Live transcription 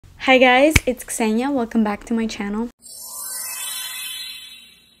Hi guys, it's Ksenia. Welcome back to my channel.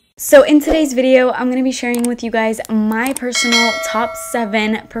 So in today's video, I'm going to be sharing with you guys my personal top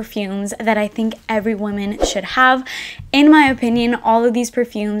 7 perfumes that I think every woman should have. In my opinion, all of these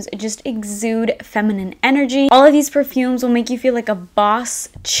perfumes just exude feminine energy. All of these perfumes will make you feel like a boss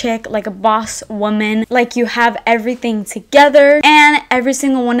chick, like a boss woman, like you have everything together. And every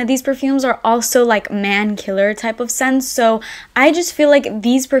single one of these perfumes are also like man killer type of scents. So I just feel like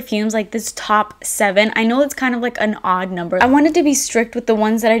these perfumes, like this top 7, I know it's kind of like an odd number. I wanted to be strict with the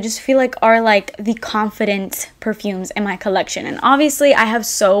ones that I just feel like are like the confident perfumes in my collection. And obviously I have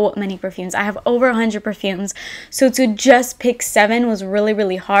so many perfumes. I have over 100 perfumes. So to just pick 7 was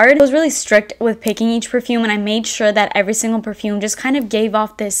really hard. I was really strict with picking each perfume, and I made sure that every single perfume just kind of gave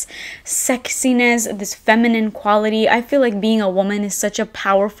off this sexiness, this feminine quality. I feel like being a woman is such a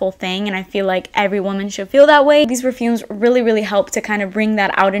powerful thing, and I feel like every woman should feel that way. These perfumes really help to kind of bring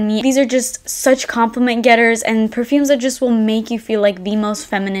that out in me. These are just such compliment getters and perfumes that just will make you feel like the most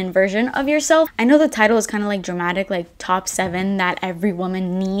feminine version of yourself. I know the title is kind of like dramatic, like top 7 that every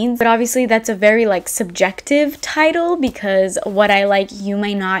woman needs, but obviously that's a very like subjective title, because what I like you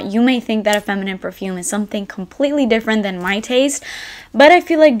may not. You may think that a feminine perfume is something completely different than my taste, but I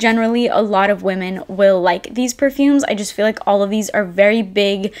feel like generally a lot of women will like these perfumes. I just feel like all of these are very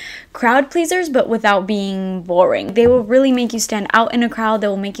big crowd pleasers, but without being boring. They will really make you stand out in a crowd. They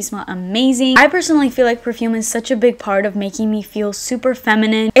will make you smell amazing. I personally feel like perfume is such a big part of making me feel super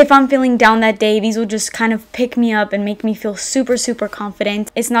feminine. If I'm feeling down that day, these will just kind of pick me up and make me feel super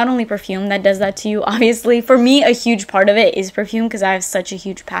confident. It's not only perfume that does that to you, obviously. For me, a huge part of it is perfume because I have such a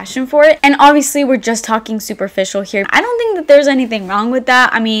huge passion for it. And obviously we're just talking superficial here. I don't think that there's anything wrong with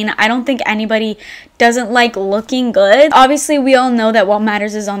that. I mean, I don't think anybody doesn't like looking good. Obviously, we all know that what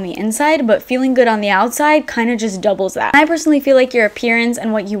matters is on the inside, but feeling good on the outside kind of just doubles that. I personally feel like your appearance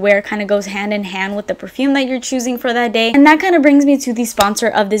and what you wear kind of goes hand in hand with the perfume that you're choosing for that day. And that kind of brings me to the sponsor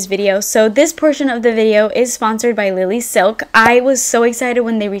of this video. So this portion of the video is sponsored by Lily Silk. I was so excited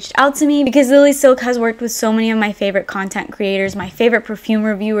when they reached out to me because Lily Silk has worked with so many of my favorite content creators. My favorite perfume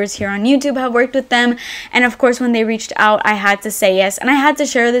reviewers here on YouTube have worked with them. And of course, when they reached out, I had to say yes. And I had to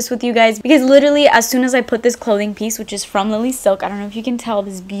share this with you guys because literally as soon as I put this clothing piece, which is from Lily Silk, I don't know if you can tell,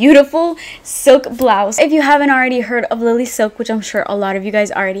 this beautiful silk blouse. If you haven't already heard of Lily Silk, which I'm sure a lot of you guys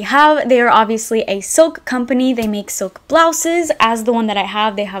already have, they are obviously a silk company. They make silk blouses. As the one that I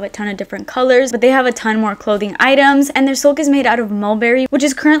have, they have a ton of different colors, but they have a ton more clothing items, and their silk is made out of mulberry, which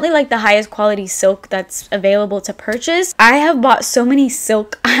is currently like the highest quality silk that's available to purchase. I have bought so many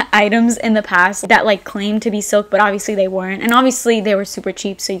silk items in the past that like claim to be silk, but obviously they weren't, and obviously they were super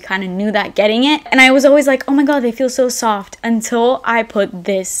cheap, so you kind of knew that getting it. And I was always like, oh my god, they feel so soft, until I put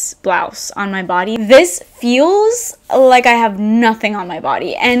this blouse on my body. This feels like I have nothing on my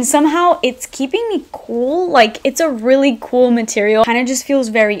body, and somehow it's keeping me cool. Like, it's a really cool material, kind of just feels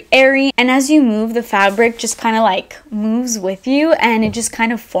very airy, and as you move, the fabric just kind of like moves with you, and it just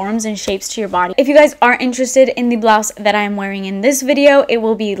kind of forms and shapes to your body. If you guys are interested in the blouse that I am wearing in this video, it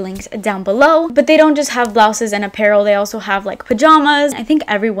will be linked down below. But they don't just have blouses and apparel, they also have like pajamas. I think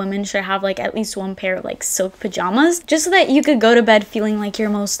every woman should have like at least one pair of like silk pajamas, just so that you could go to bed feeling like your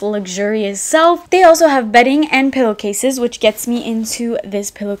most luxurious self. They also have bedding and pillowcases, which gets me into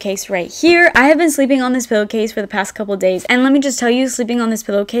this pillowcase right here. I have been sleeping on this pillowcase for the past couple days, and let me just tell you, sleeping on this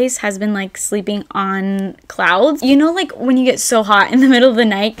pillowcase has been like sleeping on clouds. You know, like when you get so hot in the middle of the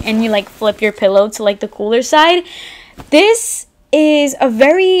night and you like flip your pillow to like the cooler side? This is a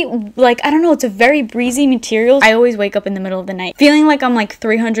very, like, I don't know, it's a very breezy material. I always wake up in the middle of the night feeling like I'm like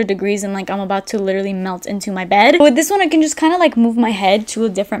 300 degrees and like I'm about to literally melt into my bed. But with this one, I can just kind of like move my head to a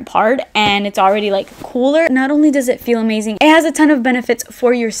different part and it's already like cooler. Not only does it feel amazing, it has a ton of benefits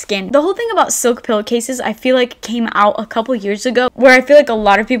for your skin. The whole thing about silk pillowcases, I feel like came out a couple years ago, where I feel like a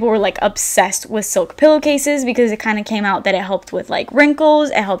lot of people were like obsessed with silk pillowcases because it kind of came out that it helped with like wrinkles,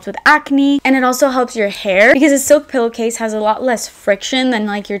 it helped with acne, and it also helps your hair because a silk pillowcase has a lot less friction than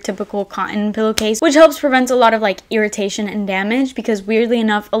like your typical cotton pillowcase, which helps prevent a lot of like irritation and damage, because weirdly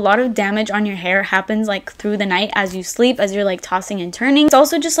enough, a lot of damage on your hair happens like through the night as you sleep, as you're like tossing and turning. It's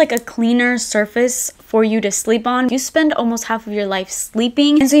also just like a cleaner surface for you to sleep on. You spend almost half of your life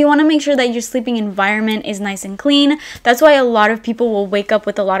sleeping, and so you want to make sure that your sleeping environment is nice and clean. That's why a lot of people will wake up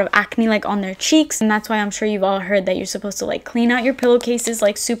with a lot of acne like on their cheeks, and that's why I'm sure you've all heard that you're supposed to like clean out your pillowcases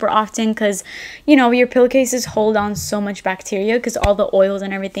like super often, because you know your pillowcases hold on so much bacteria because all the oils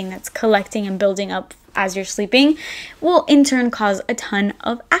and everything that's collecting and building up as you're sleeping will in turn cause a ton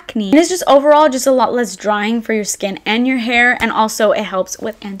of acne. And it's just overall just a lot less drying for your skin and your hair, and also it helps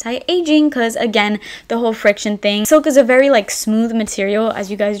with anti-aging because again, the whole friction thing. Silk is a very like smooth material, as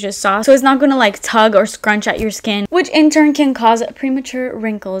you guys just saw, so it's not gonna like tug or scrunch at your skin, which in turn can cause premature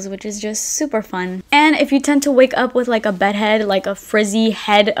wrinkles, which is just super fun. And if you tend to wake up with like a bedhead, like a frizzy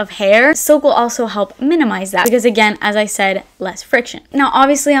head of hair, silk will also help minimize that because again, as I said, less friction. Now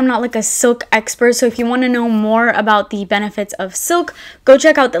obviously I'm not like a silk expert, so if you want to know more about the benefits of silk, go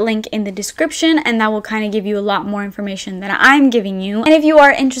check out the link in the description, and that will kind of give you a lot more information than I'm giving you. And if you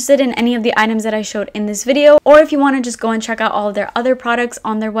are interested in any of the items that I showed in this video, or if you want to just go and check out all of their other products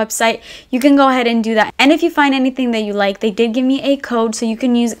on their website, you can go ahead and do that. And if you find anything that you like, they did give me a code, so you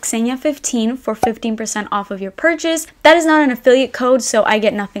can use Xenia15 for 15% off of your purchase. That is not an affiliate code, so I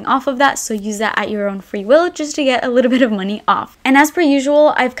get nothing off of that, so use that at your own free will just to get a little bit of money off. And as per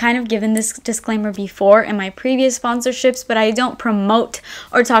usual, I've kind of given this disclaimer before in my previous sponsorships, but I don't promote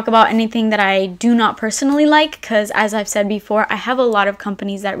or talk about anything that I do not personally like, because as I've said before, I have a lot of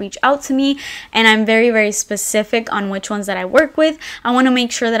companies that reach out to me and I'm very specific on which ones that I work with. I want to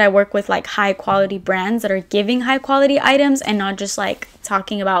make sure that I work with like high quality brands that are giving high quality items and not just like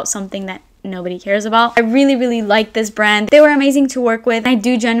talking about something that nobody cares about. I really like this brand. They were amazing to work with. I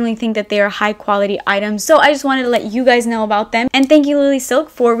do genuinely think that they are high quality items, so I just wanted to let you guys know about them. And thank you, Lily Silk,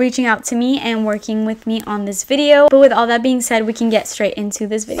 for reaching out to me and working with me on this video. But with all that being said, we can get straight into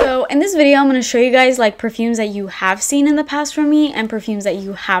this video. So in this video, I'm going to show you guys like perfumes that you have seen in the past from me and perfumes that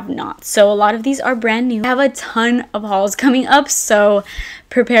you have not. So a lot of these are brand new. I have a ton of hauls coming up, so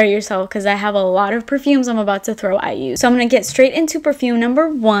prepare yourself because I have a lot of perfumes I'm about to throw at you. So I'm going to get straight into perfume number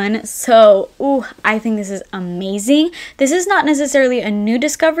 1. So, I think this is amazing. This is not necessarily a new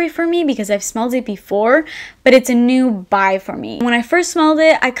discovery for me because I've smelled it before, but it's a new buy for me. When I first smelled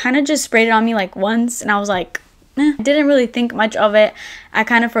it, I kind of just sprayed it on me like once and I was like, I didn't really think much of it. I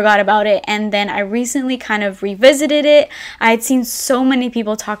kind of forgot about it, and then I recently kind of revisited it. I had seen so many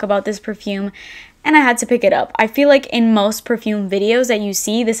people talk about this perfume and I had to pick it up. I feel like in most perfume videos that you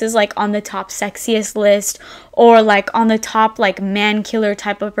see, this is like on the top sexiest list or like on the top like man killer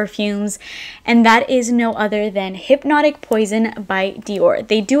type of perfumes, and that is no other than Hypnotic Poison by Dior.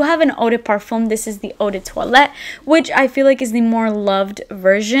 They do have an eau de parfum. This is the eau de toilette, which I feel like is the more loved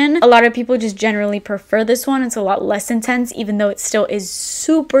version. A lot of people just generally prefer this one. It's a lot less intense, even though it still is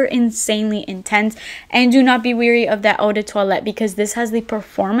super insanely intense. And do not be weary of that eau de toilette because this has the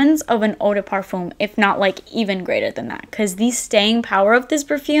performance of an eau de parfum, if not like even greater than that, because the staying power of this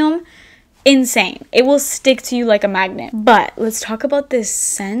perfume, insane. It will stick to you like a magnet. But let's talk about this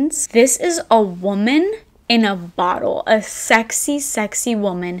scent. This is a woman in a bottle, a sexy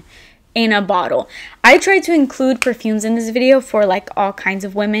woman in a bottle. I tried to include perfumes in this video for like all kinds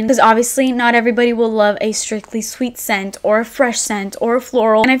of women because obviously not everybody will love a strictly sweet scent or a fresh scent or a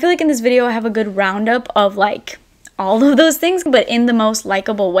floral, and I feel like in this video I have a good roundup of like all of those things, but in the most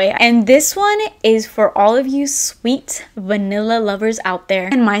likable way. And this one is for all of you sweet vanilla lovers out there,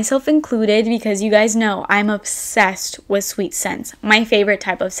 and myself included, because you guys know I'm obsessed with sweet scents. My favorite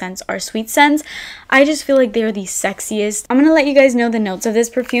type of scents are sweet scents. I just feel like they're the sexiest. I'm gonna let you guys know the notes of this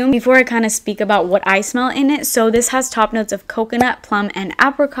perfume before I kind of speak about what I smell in it. So this has top notes of coconut, plum, and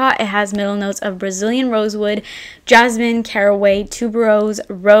apricot. It has middle notes of Brazilian rosewood, jasmine, caraway, tuberose,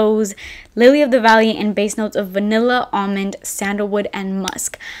 rose, lily of the valley, and base notes of vanilla, almond, sandalwood, and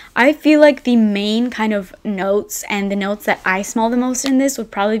musk. I feel like the main kind of notes and the notes that I smell the most in this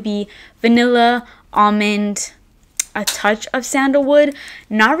would probably be vanilla, almond, a touch of sandalwood,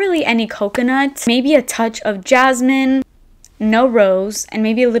 not really any coconut, maybe a touch of jasmine, no rose, and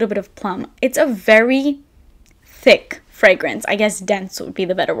maybe a little bit of plum. It's a very thick fragrance. I guess dense would be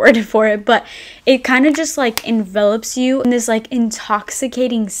the better word for it, but it kind of just like envelops you in this like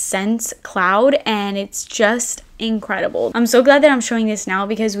intoxicating scent cloud, and it's just incredible. I'm so glad that I'm showing this now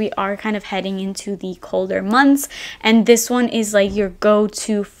because we are kind of heading into the colder months, and this one is like your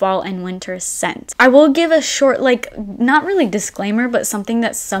go-to fall and winter scent. I will give a short, like, not really disclaimer, but something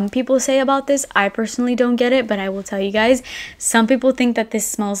that some people say about this. I personally don't get it, but I will tell you guys. Some people think that this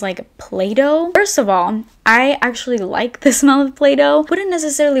smells like Play-Doh. First of all, I actually like the smell of Play-Doh. Wouldn't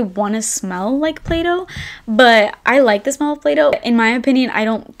necessarily want to smell like Play-Doh, but I like the smell of Play-Doh. In my opinion, I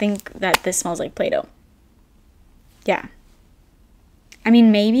don't think that this smells like Play-Doh. Yeah. I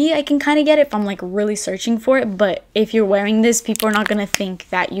mean, maybe I can kind of get it if I'm like really searching for it, but if you're wearing this, people are not going to think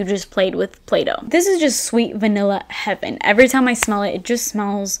that you just played with Play-Doh. This is just sweet vanilla heaven. Every time I smell it, it just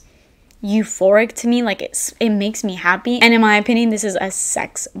smells euphoric to me. Like it makes me happy, and in my opinion, this is a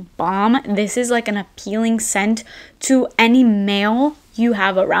sex bomb. This is like an appealing scent to any male you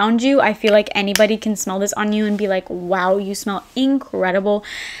have around you. I feel like anybody can smell this on you and be like, wow, you smell incredible.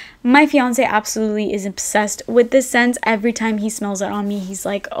 My fiance absolutely is obsessed with this scent. Every time he smells it on me, he's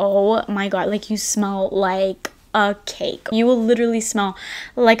like, oh my god, like you smell like a cake. You will literally smell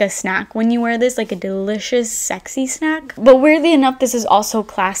like a snack when you wear this, like a delicious, sexy snack. But weirdly enough, this is also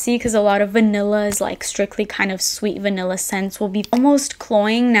classy because a lot of vanillas, like strictly kind of sweet vanilla scents, will be almost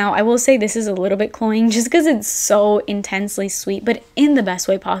cloying. Now, I will say this is a little bit cloying just because it's so intensely sweet, but in the best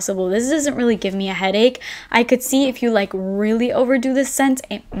way possible. This doesn't really give me a headache. I could see if you like really overdo this scent,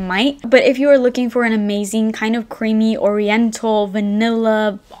 it might. But if you are looking for an amazing kind of creamy, oriental,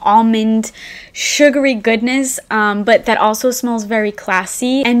 vanilla, almond, sugary goodness, but that also smells very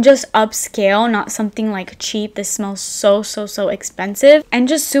classy and just upscale, not something like cheap. This smells so expensive and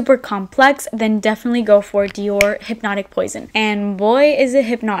just super complex, then definitely go for Dior Hypnotic Poison. And boy, is it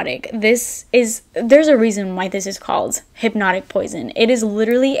hypnotic. There's a reason why this is called Hypnotic Poison. It is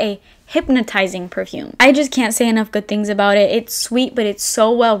literally a hypnotizing perfume. I just can't say enough good things about it. It's sweet, but it's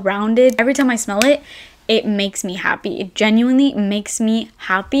so well rounded. Every time I smell it, it makes me happy. It genuinely makes me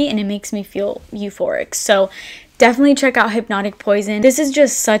happy and it makes me feel euphoric. So definitely check out Hypnotic Poison. This is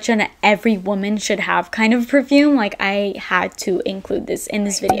just such an every woman should have kind of perfume. Like, I had to include this in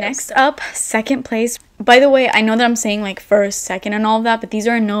this video. Next up, second place. By the way, I know that I'm saying like first, second, and all of that, but these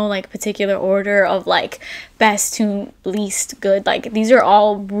are in no like particular order of like best to least good. Like, these are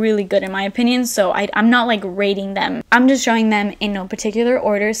all really good in my opinion, so I'm not like rating them. I'm just showing them in no particular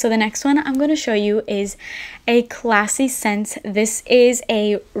order. So the next one I'm going to show you is a classy scent. This is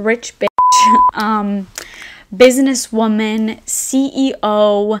a rich bitch businesswoman,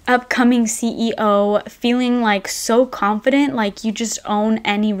 CEO, upcoming CEO, feeling like so confident, like you just own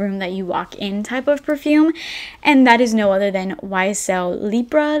any room that you walk in type of perfume. And that is no other than YSL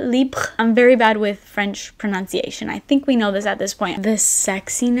Libre. I'm very bad with French pronunciation. I think we know this at this point. The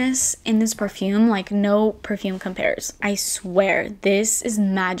sexiness in this perfume, like no perfume compares. I swear, this is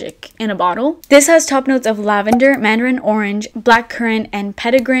magic in a bottle. This has top notes of lavender, mandarin orange, blackcurrant, and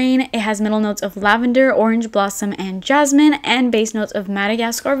petitgrain. It has middle notes of lavender, orange blossom, and jasmine, and base notes of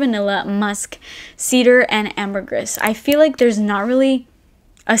Madagascar vanilla, musk, cedar, and ambergris. I feel like there's not really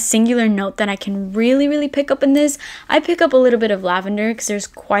a singular note that I can really pick up in this. I pick up a little bit of lavender because there's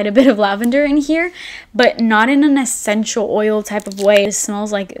quite a bit of lavender in here, but not in an essential oil type of way. It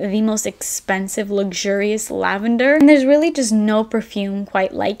smells like the most expensive, luxurious lavender, and there's really just no perfume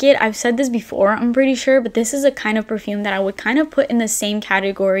quite like it. I've said this before, I'm pretty sure, but this is a kind of perfume that I would kind of put in the same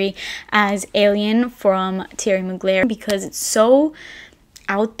category as Alien from Thierry Mugler because it's so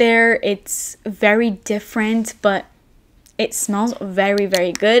out there, it's very different, but it smells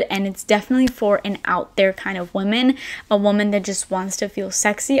very good, and it's definitely for an out there kind of woman, a woman that just wants to feel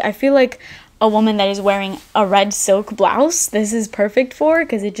sexy. I feel like a woman that is wearing a red silk blouse, this is perfect for,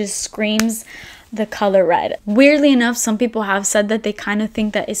 because it just screams the color red. Weirdly enough, some people have said that they kind of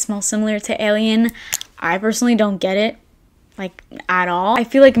think that it smells similar to Alien. I personally don't get it like at all. I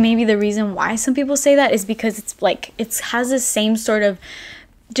feel like maybe the reason why some people say that is because it's like it has the same sort of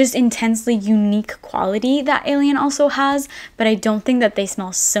just intensely unique quality that Alien also has, but I don't think that they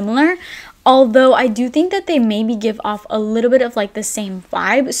smell similar. Although I do think that they maybe give off a little bit of like the same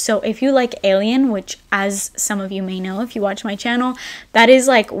vibe. So if you like Alien, which as some of you may know if you watch my channel, that is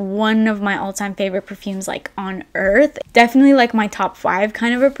like one of my all-time favorite perfumes like on earth. Definitely like my top 5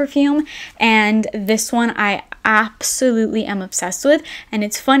 kind of a perfume. And this one I absolutely am obsessed with. And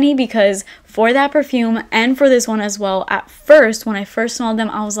it's funny because for that perfume and for this one as well, at first when I first smelled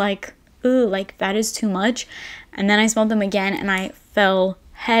them I was like, ooh, like that is too much. And then I smelled them again and I fell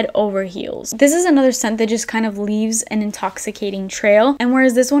head over heels. This is another scent that just kind of leaves an intoxicating trail, and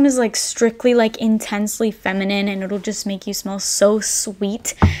whereas this one is like strictly like intensely feminine and it'll just make you smell so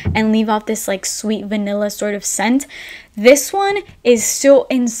sweet and leave off this like sweet vanilla sort of scent, this one is still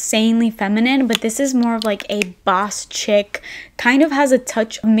insanely feminine, but this is more of like a boss chick, kind of has a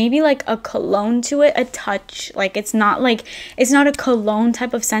touch, maybe like a cologne to it, a touch. Like it's not a cologne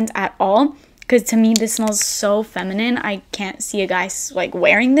type of scent at all. Because to me, this smells so feminine. I can't see a guy like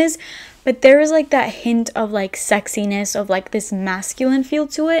wearing this. But there is like that hint of like sexiness, of like this masculine feel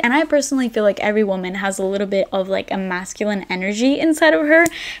to it. And I personally feel like every woman has a little bit of like a masculine energy inside of her.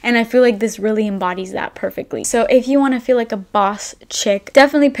 And I feel like this really embodies that perfectly. So if you want to feel like a boss chick,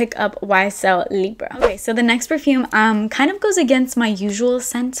 definitely pick up YSL Libre. Okay, so the next perfume kind of goes against my usual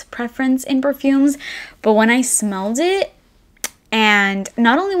scent preference in perfumes. But when I smelled it, and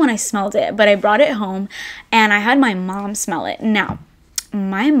not only when I smelled it, but I brought it home and I had my mom smell it. Now,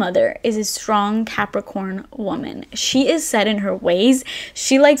 my mother is a strong Capricorn woman. She is set in her ways.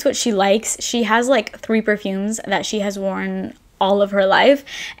 She likes what she likes. She has like 3 perfumes that she has worn all of her life,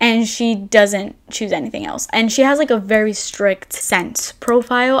 and she doesn't choose anything else. And she has like a very strict scent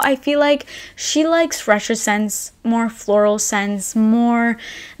profile. I feel like she likes fresher scents, more floral scents, more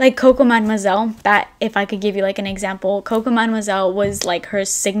like Coco Mademoiselle. That, if I could give you like an example, Coco Mademoiselle was like her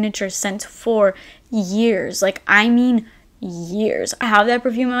signature scent for years. Like, I mean years. I have that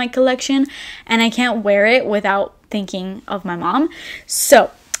perfume in my collection and I can't wear it without thinking of my mom.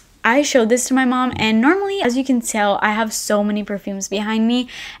 So I showed this to my mom, and normally, as you can tell, I have so many perfumes behind me,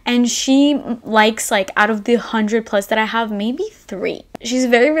 and she likes, like, out of the 100 plus that I have, maybe 3. She's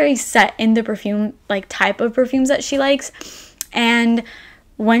very, very set in the perfume, like, type of perfumes that she likes. And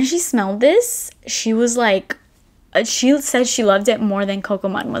when she smelled this, she was like, she said she loved it more than Coco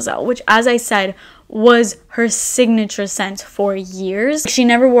Mademoiselle, which, as I said, was her signature scent for years. She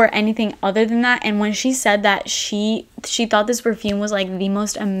never wore anything other than that. And when she said that she thought this perfume was like the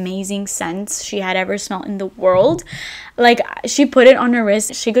most amazing scent she had ever smelled in the world, like, she put it on her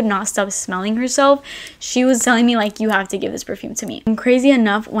wrist, she could not stop smelling herself. She was telling me, like, you have to give this perfume to me. And crazy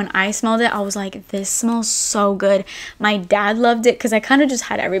enough, when I smelled it, I was like, this smells so good. My dad loved it because I kind of just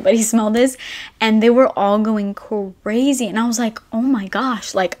had everybody smell this, and they were all going crazy. And I was like, oh my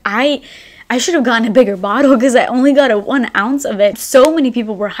gosh, like, I should have gotten a bigger bottle because I only got a 1 ounce of it. So many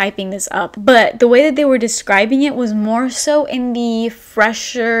people were hyping this up, but the way that they were describing it was more so in the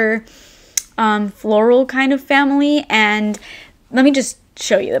fresher, floral kind of family. And let me just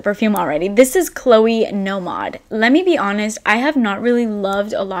show you the perfume already. This is Chloe Nomad. Let me be honest, I have not really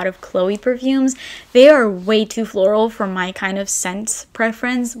loved a lot of Chloe perfumes. They are way too floral for my kind of scent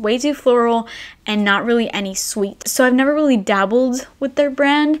preference, way too floral and not really any sweet. So I've never really dabbled with their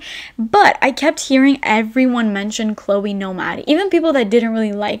brand, but I kept hearing everyone mention Chloe Nomad. Even people that didn't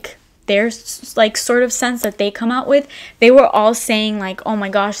really like their like sort of scents that they come out with, they were all saying like, oh my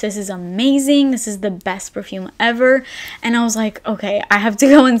gosh, this is amazing, this is the best perfume ever. And I was like, okay, I have to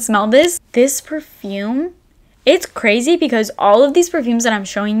go and smell this. This perfume, it's crazy because all of these perfumes that I'm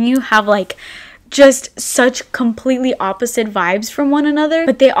showing you have like just such completely opposite vibes from one another,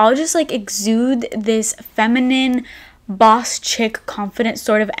 but they all just like exude this feminine, boss chick, confident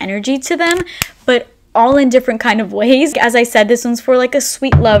sort of energy to them, but all in different kind of ways. As I said, this one's for like a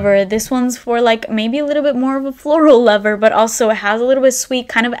sweet lover, this one's for like maybe a little bit more of a floral lover, but also it has a little bit sweet,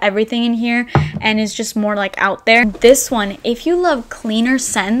 kind of everything in here, and is just more like out there. This one, if you love cleaner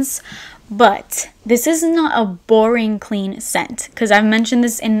scents, but this is not a boring clean scent, because I've mentioned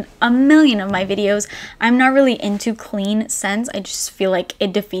this in a million of my videos. I'm not really into clean scents. I just feel like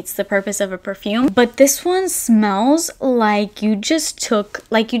it defeats the purpose of a perfume. But this one smells like you just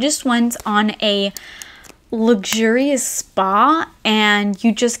went on a luxurious spa, and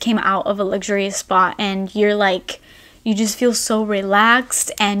you just came out of a luxurious spa, and you're like, you just feel so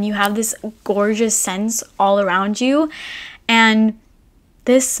relaxed, and you have this gorgeous scents all around you. And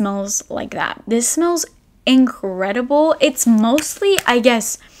this smells like that. This smells incredible. It's mostly, I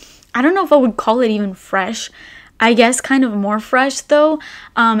guess, I don't know if I would call it even fresh. I guess kind of more fresh though,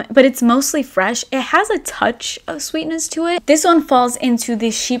 but it's mostly fresh. It has a touch of sweetness to it. This one falls into the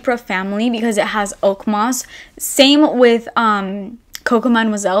Chypre family because it has oak moss. Same with Coco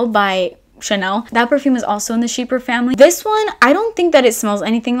Mademoiselle by Chanel. That perfume is also in the Chypre family. This one, I don't think that it smells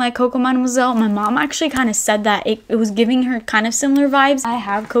anything like Coco Mademoiselle. My mom actually kind of said that it was giving her kind of similar vibes. I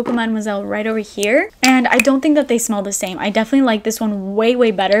have Coco Mademoiselle right over here, and I don't think that they smell the same. I definitely like this one way,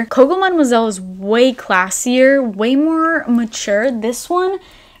 way better. Coco Mademoiselle is way classier, way more mature. This one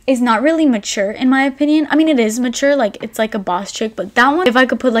is not really mature in my opinion. I mean, it is mature, like it's like a boss chick, but that one, if I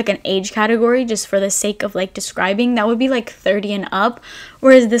could put like an age category just for the sake of like describing, that would be like 30 and up,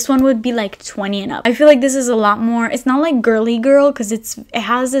 whereas this one would be like 20 and up. I feel like this is a lot more, it's not like girly girl because it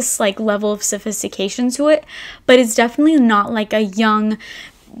has this like level of sophistication to it, but it's definitely not like a young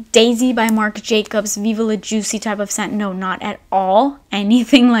Daisy by Marc Jacobs, Viva La Juicy type of scent. No, not at all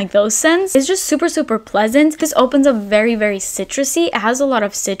anything like those scents. It's just super, super pleasant. This opens up very, very citrusy. It has a lot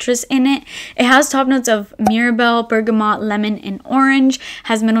of citrus in it. It has top notes of Mirabelle, bergamot, lemon, and orange.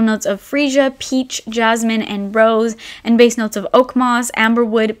 Has middle notes of freesia, peach, jasmine, and rose, and base notes of oak moss,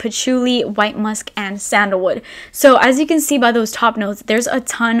 amberwood, patchouli, white musk, and sandalwood. So as you can see by those top notes, there's a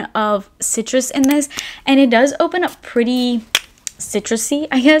ton of citrus in this, and it does open up pretty citrusy,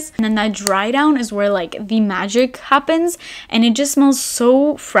 I guess. And then that dry down is where like the magic happens, and it just smells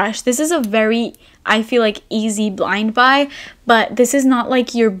so fresh. This is a very, I feel like, easy blind buy, but this is not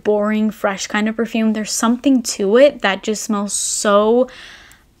like your boring fresh kind of perfume. There's something to it that just smells so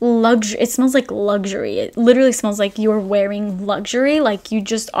luxury. It smells like luxury. It literally smells like you're wearing luxury, like you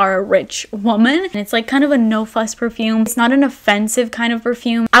just are a rich woman. And it's like kind of a no fuss perfume. It's not an offensive kind of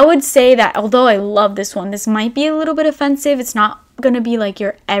perfume. I would say that although I love this one, this might be a little bit offensive. It's not gonna be like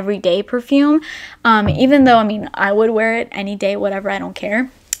your everyday perfume, even though, I mean, I would wear it any day, whatever, I don't care.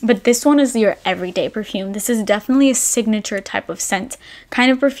 But this one is your everyday perfume. This is definitely a signature type of scent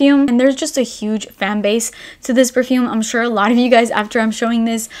kind of perfume. And there's just a huge fan base to this perfume. I'm sure a lot of you guys, after I'm showing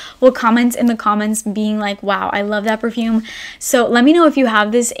this, will comment in the comments being like, wow, I love that perfume. So let me know if you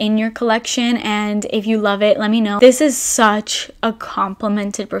have this in your collection, and if you love it, let me know. This is such a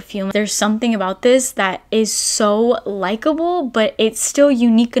complimented perfume. There's something about this that is so likable, but it's still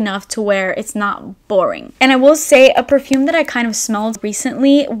unique enough to where it's not boring. And I will say, a perfume that I kind of smelled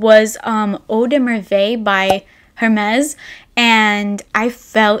recently was Eau de Merveille by Hermes, and I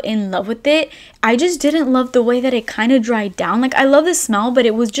fell in love with it. I just didn't love the way that it kind of dried down. Like, I love the smell, but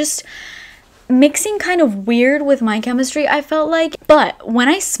it was just mixing kind of weird with my chemistry, I felt like. But when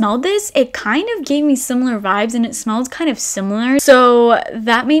I smelled this, it kind of gave me similar vibes, and it smelled kind of similar. So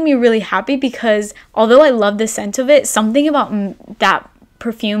that made me really happy, because although I love the scent of it, something about that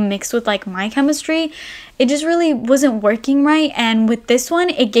perfume mixed with like my chemistry, it just really wasn't working right. And with this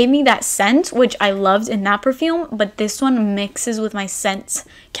one, it gave me that scent, which I loved in that perfume, but this one mixes with my scent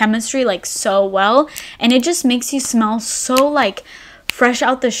chemistry like so well, and it just makes you smell so like fresh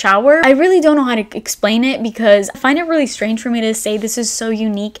out the shower. I really don't know how to explain it, because I find it really strange for me to say this is so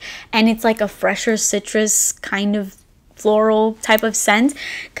unique and it's like a fresher citrus kind of floral type of scent,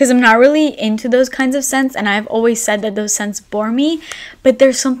 because I'm not really into those kinds of scents, and I've always said that those scents bore me. But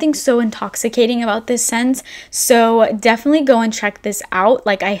there's something so intoxicating about this scent, so definitely go and check this out.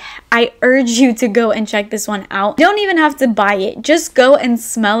 Like, I urge you to go and check this one out. You don't even have to buy it, just go and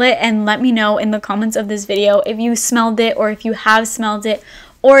smell it, and let me know in the comments of this video if you smelled it, or if you have smelled it,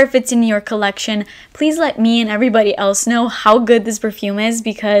 or if it's in your collection. Please let me and everybody else know how good this perfume is,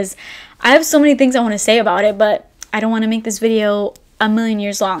 because I have so many things I want to say about it, but I don't want to make this video a million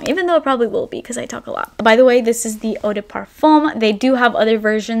years long, even though it probably will be, because I talk a lot. By the way, this is the Eau de Parfum. They do have other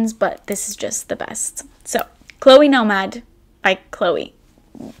versions, but this is just the best. So, Chloe Nomad by Chloe.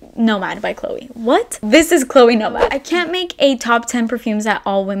 Nomad by Chloe. What? This is Chloe Nomad. I can't make a top 10 perfumes that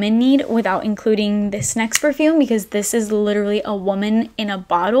all women need without including this next perfume, because this is literally a woman in a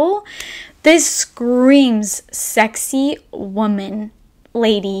bottle. This screams sexy woman,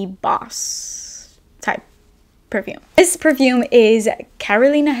 lady boss type perfume. This perfume is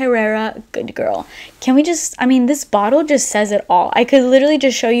Carolina Herrera Good Girl. Can we just, I mean, this bottle just says it all. I could literally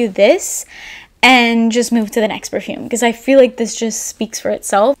just show you this and just move to the next perfume, because I feel like this just speaks for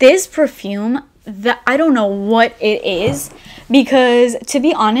itself. This perfume, that I don't know what it is, because to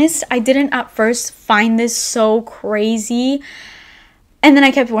be honest, I didn't at first find this so crazy. And then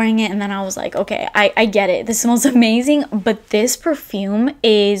I kept wearing it, and then I was like, okay, I get it. This smells amazing. But this perfume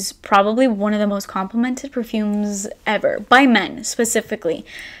is probably one of the most complimented perfumes ever, by men specifically.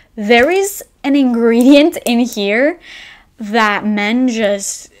 There is an ingredient in here that men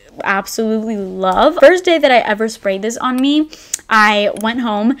just absolutely love. First day that I ever sprayed this on me, I went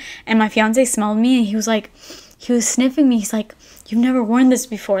home, and my fiance smelled me, and he was like, he was sniffing me. He's like, you've never worn this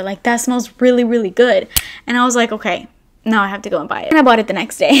before. Like, that smells really, really good. And I was like, okay, now I have to go and buy it. And I bought it the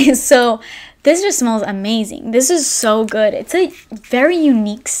next day. So this just smells amazing. This is so good. It's a very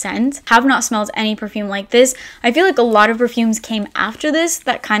unique scent. Have not smelled any perfume like this. I feel like a lot of perfumes came after this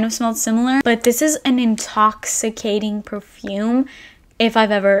that kind of smelled similar, but this is an intoxicating perfume if I've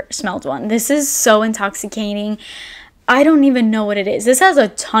ever smelled one. This is so intoxicating. I don't even know what it is. This has a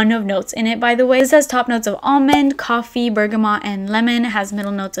ton of notes in it, by the way. This has top notes of almond, coffee, bergamot, and lemon. It has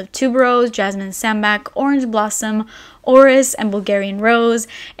middle notes of tuberose, jasmine, sambac, orange blossom, orris, and Bulgarian rose.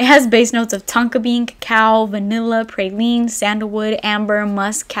 It has base notes of tonka bean, cacao, vanilla, praline, sandalwood, amber,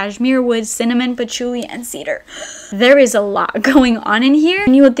 musk, cashmere wood, cinnamon, patchouli, and cedar. There is a lot going on in here,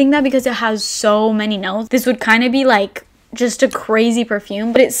 and you would think that because it has so many notes, this would kind of be like just a crazy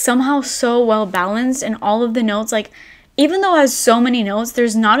perfume, but it's somehow so well balanced, and all of the notes, like, even though it has so many notes,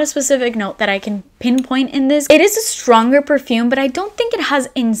 there's not a specific note that I can pinpoint in this. It is a stronger perfume, but I don't think it has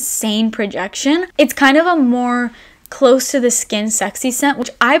insane projection. It's kind of a more close to the skin sexy scent, which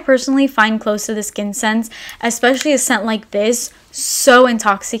I personally find close to the skin scents, especially a scent like this. So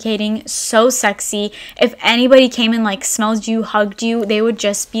intoxicating, so sexy. If anybody came and like smelled you, hugged you, they would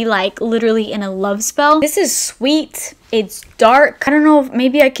just be like literally in a love spell. This is sweet. It's dark. I don't know if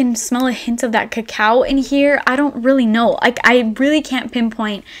maybe I can smell a hint of that cacao in here. I don't really know. Like, I really can't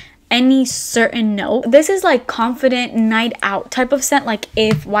pinpoint any certain note. This is like confident night out type of scent. Like,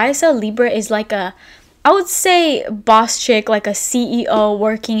 if YSL Libre is like a I would say boss chick, like a CEO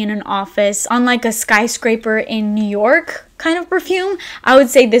working in an office on like a skyscraper in New York kind of perfume. I would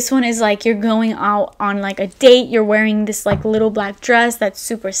say this one is like you're going out on like a date, you're wearing this like little black dress that's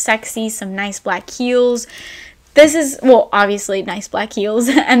super sexy, some nice black heels. This is, well, obviously nice black heels,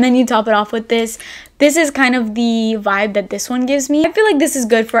 and then you top it off with this. This is kind of the vibe that this one gives me. I feel like this is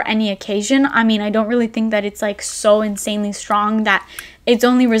good for any occasion. I mean, I don't really think that it's like so insanely strong that it's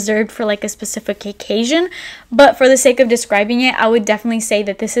only reserved for like a specific occasion, but for the sake of describing it, I would definitely say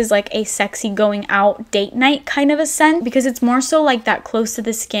that this is like a sexy going out date night kind of a scent, because it's more so like that close to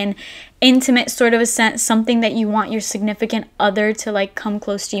the skin, intimate sort of a scent, something that you want your significant other to like come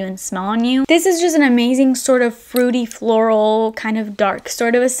close to you and smell on you. This is just an amazing sort of fruity, floral, kind of dark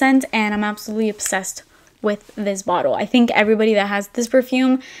sort of a scent, and I'm absolutely obsessed with this bottle. I think everybody that has this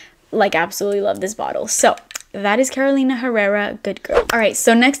perfume like absolutely love this bottle. So that is Carolina Herrera, Good Girl. All right,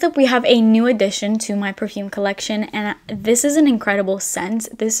 so next up we have a new addition to my perfume collection, and this is an incredible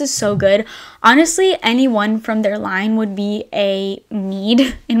scent. This is so good. Honestly, any one from their line would be a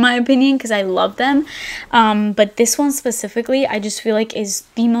need in my opinion, because I love them. But this one specifically, I just feel like is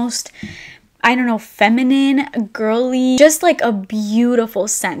the most, I don't know, feminine, girly, just like a beautiful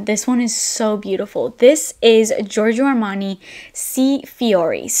scent. This one is so beautiful. This is Giorgio Armani C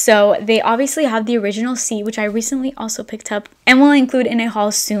Fiori. So they obviously have the original C, which I recently also picked up and will include in a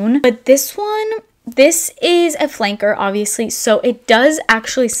haul soon. But this one, this is a flanker, obviously. So it does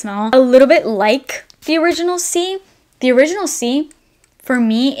actually smell a little bit like the original C. The original C, for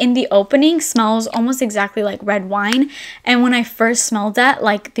me, in the opening, smells almost exactly like red wine. And when I first smelled that,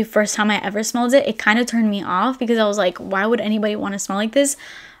 like the first time I ever smelled it, it kind of turned me off because I was like, why would anybody want to smell like this?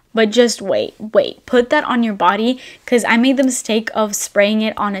 But just wait, put that on your body, because I made the mistake of spraying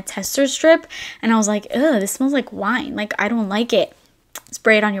it on a tester strip and I was like, ugh, this smells like wine. Like, I don't like it.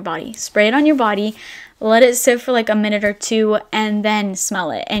 Spray it on your body. Spray it on your body. Let it sit for like a minute or two and then smell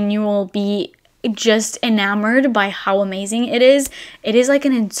it, and you will be just enamored by how amazing it is. It is like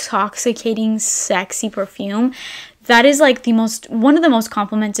an intoxicating, sexy perfume that is like one of the most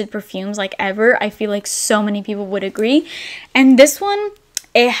complimented perfumes like ever. I feel like so many people would agree. And this one,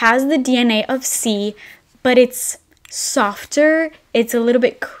 it has the DNA of C, but it's softer, it's a little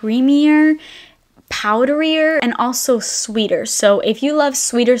bit creamier, powderier, and also sweeter. So if you love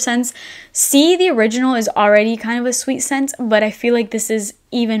sweeter scents, C, the original, is already kind of a sweet scent, but I feel like this is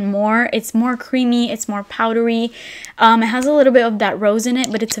even more. It's more creamy, it's more powdery. It has a little bit of that rose in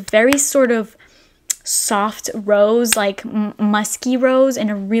it, but it's a very sort of soft rose, like musky rose in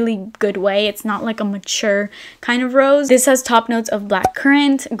a really good way. It's not like a mature kind of rose. This has top notes of black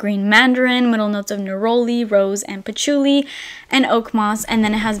currant, green mandarin, middle notes of neroli, rose and patchouli, and oak moss, and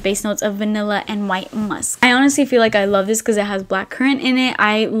then it has base notes of vanilla and white musk. I honestly feel like I love this because it has black currant in it.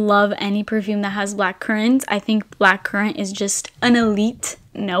 I love any perfume that has black currant. I think black currant is just an elite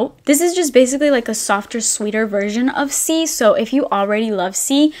note. This is just basically like a softer, sweeter version of C. So if you already love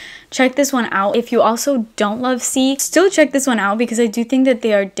C, check this one out. If you also don't love C, still check this one out, because I do think that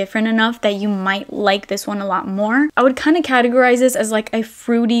they are different enough that you might like this one a lot more. I would kind of categorize this as like a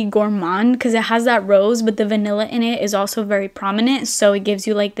fruity gourmand because it has that rose, but the vanilla in it is also very prominent. So it gives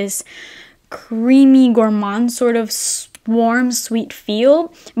you like this creamy gourmand sort of warm, sweet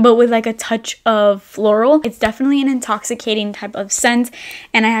feel, but with like a touch of floral. It's definitely an intoxicating type of scent,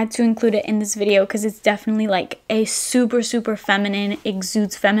 and I had to include it in this video because it's definitely like a super feminine,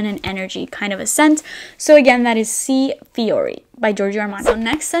 exudes feminine energy kind of a scent. So again, that is C Fiori by Giorgio Armani. So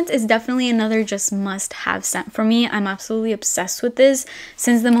next scent is definitely another just must-have scent for me. I'm absolutely obsessed with this.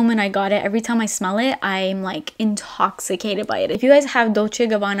 Since the moment I got it, every time I smell it, I'm like intoxicated by it. If you guys have Dolce &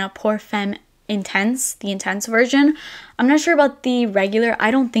 Gabbana Pour Femme Intense, the intense version, I'm not sure about the regular.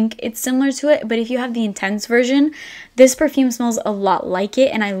 I don't think it's similar to it, but if you have the intense version, this perfume smells a lot like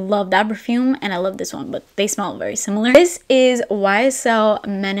it, and I love that perfume and I love this one, but they smell very similar. This is YSL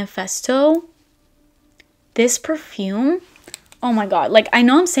Manifesto. This perfume, oh my god, like I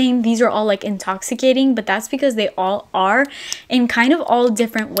know I'm saying these are all like intoxicating, but that's because they all are in kind of all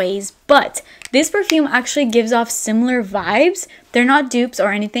different ways. But this perfume actually gives off similar vibes. They're not dupes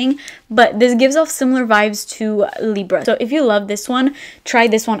or anything, but this gives off similar vibes to Libra. So if you love this one, try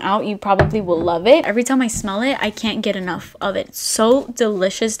this one out. You probably will love it. Every time I smell it, I can't get enough of it. It's so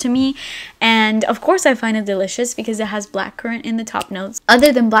delicious to me. And of course I find it delicious because it has blackcurrant in the top notes.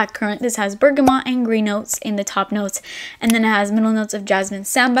 Other than blackcurrant, this has bergamot and green notes in the top notes. And then it has middle notes of jasmine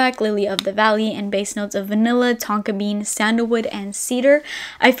sambac, lily of the valley, and base notes of vanilla, tonka bean, sandalwood, and cedar.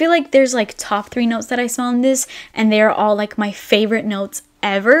 I feel like there's like top 3 notes that I smell in this, and they are all like my favorite notes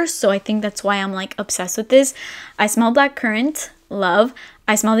ever. So I think that's why I'm like obsessed with this. I smell blackcurrant, love.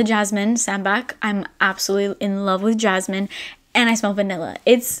 I smell the jasmine sandbag. I'm absolutely in love with jasmine. And I smell vanilla.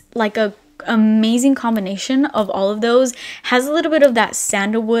 It's like a amazing combination of all of those. Has a little bit of that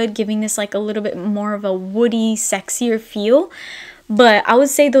sandalwood, giving this like a little bit more of a woody, sexier feel. But I would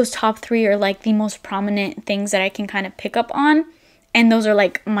say those top 3 are like the most prominent things that I can kind of pick up on. And those are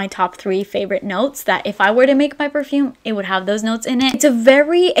like my top 3 favorite notes that if I were to make my perfume, it would have those notes in it. It's a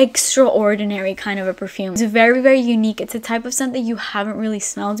very extraordinary kind of a perfume. It's very, very unique. It's a type of scent that you haven't really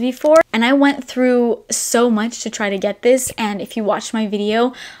smelled before. And I went through so much to try to get this. And if you watched my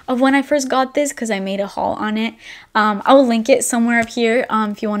video of when I first got this, because I made a haul on it, I will link it somewhere up here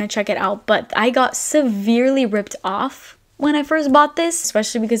if you want to check it out. But I got severely ripped off when I first bought this,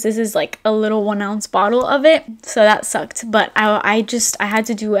 especially because this is like a little 1 ounce bottle of it, so that sucked. But I had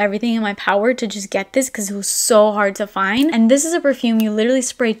to do everything in my power to just get this because it was so hard to find. And this is a perfume you literally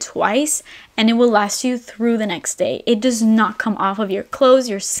spray twice and it will last you through the next day. It does not come off of your clothes,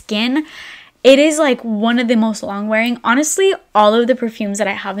 your skin. It is like one of the most long wearing. Honestly, all of the perfumes that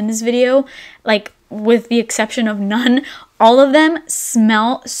I have in this video, like with the exception of none, all of them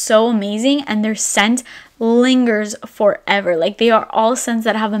smell so amazing and their scent lingers forever. Like they are all scents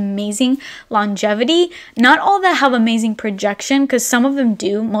that have amazing longevity. Not all that have amazing projection, because some of them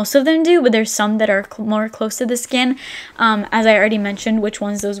do, most of them do, but there's some that are more close to the skin, as I already mentioned which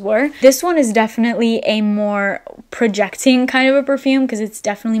ones those were. This one is definitely a more projecting kind of a perfume because it's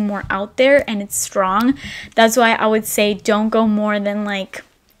definitely more out there and it's strong. That's why I would say don't go more than like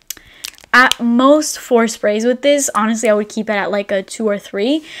at most 4 sprays with this. Honestly, I would keep it at like a 2 or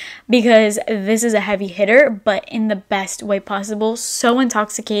 3 because this is a heavy hitter, but in the best way possible. So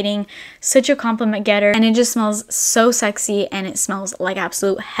intoxicating, such a compliment getter, and it just smells so sexy and it smells like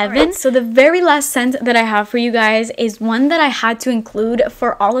absolute heaven. Right, so the very last scent that I have for you guys is one that I had to include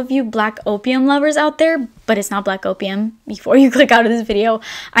for all of you Black Opium lovers out there, but it's not Black Opium. Before you click out of this video,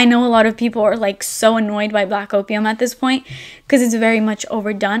 I know a lot of people are like so annoyed by Black Opium at this point because it's very much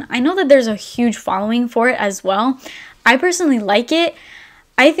overdone. I know that there's a huge following for it as well. I personally like it.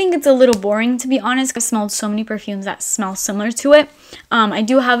 I think it's a little boring, to be honest. I've smelled so many perfumes that smell similar to it. I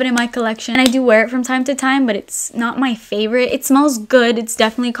do have it in my collection and I do wear it from time to time, but it's not my favorite. It smells good. It's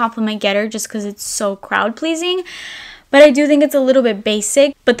definitely a compliment getter just because it's so crowd pleasing. But I do think it's a little bit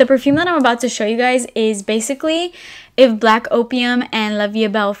basic. But the perfume that I'm about to show you guys is basically if Black Opium and La Vie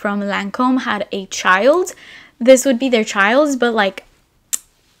Belle from Lancome had a child, this would be their child's, but like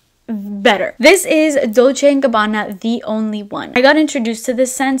better. This is Dolce & Gabbana The Only One. I got introduced to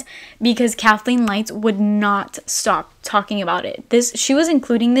this scent because Kathleen Lights would not stop talking about it. She was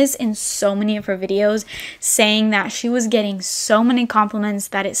including this in so many of her videos, saying that she was getting so many compliments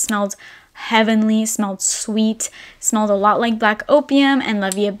that it smelled heavenly, smelled sweet, smelled a lot like Black Opium and La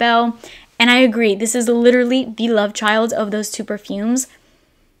Vie Belle. And I agree, this is literally the love child of those 2 perfumes.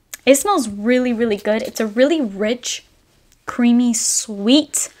 It smells really, really good. It's a really rich, creamy,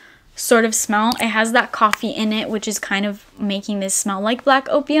 sweet sort of smell. It has that coffee in it, which is kind of making this smell like Black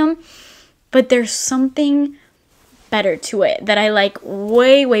Opium, but there's something better to it that I like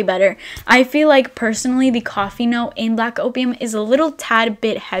way, way better. I feel like personally the coffee note in Black Opium is a little tad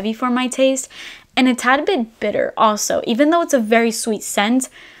bit heavy for my taste and a tad bit bitter also, even though it's a very sweet scent.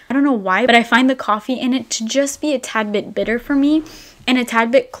 I don't know why, but I find the coffee in it to just be a tad bit bitter for me and a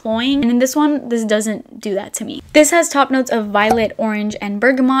tad bit cloying, and in this one, this doesn't do that to me. This has top notes of violet, orange, and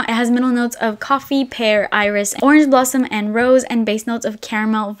bergamot. It has middle notes of coffee, pear, iris, orange blossom, and rose, and base notes of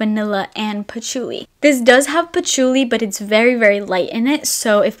caramel, vanilla, and patchouli. This does have patchouli, but it's very, very light in it,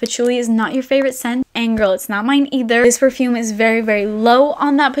 so if patchouli is not your favorite scent, and girl, it's not mine either, this perfume is very, very low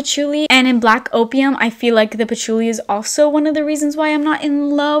on that patchouli. And in Black Opium, I feel like the patchouli is also one of the reasons why I'm not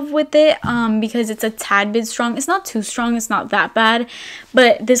in love with it, because it's a tad bit strong. It's not too strong, it's not that bad,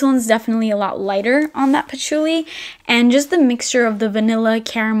 but this one's definitely a lot lighter on that patchouli. And just the mixture of the vanilla,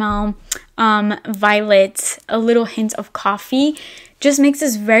 caramel, violet, a little hint of coffee just makes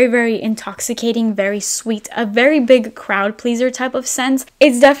this very, very intoxicating, very sweet, a very big crowd pleaser type of scent.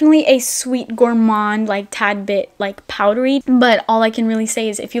 It's definitely a sweet gourmand, like tad bit like powdery, but all I can really say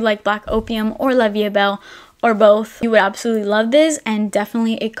is if you like Black Opium or La Vie Belle or both, you would absolutely love this, and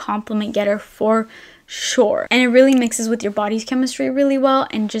definitely a compliment getter for sure. And it really mixes with your body's chemistry really well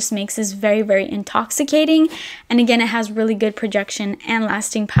and just makes this very, very intoxicating. And again, it has really good projection and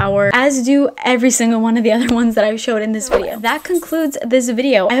lasting power, as do every single one of the other ones that I've showed in this video. That concludes this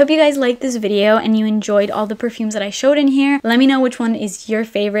video. I hope you guys liked this video and you enjoyed all the perfumes that I showed in here. Let me know which one is your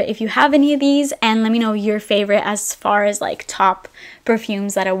favorite if you have any of these, and let me know your favorite as far as like top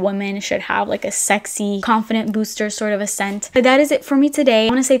perfumes that a woman should have, like a sexy, confident booster sort of a scent. But that is it for me today. I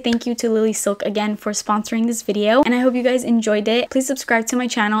want to say thank you to Lily Silk again for sponsoring this video, and I hope you guys enjoyed it. Please subscribe to my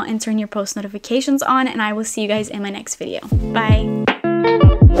channel and turn your post notifications on, and I will see you guys in my next video.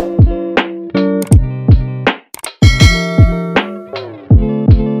 Bye!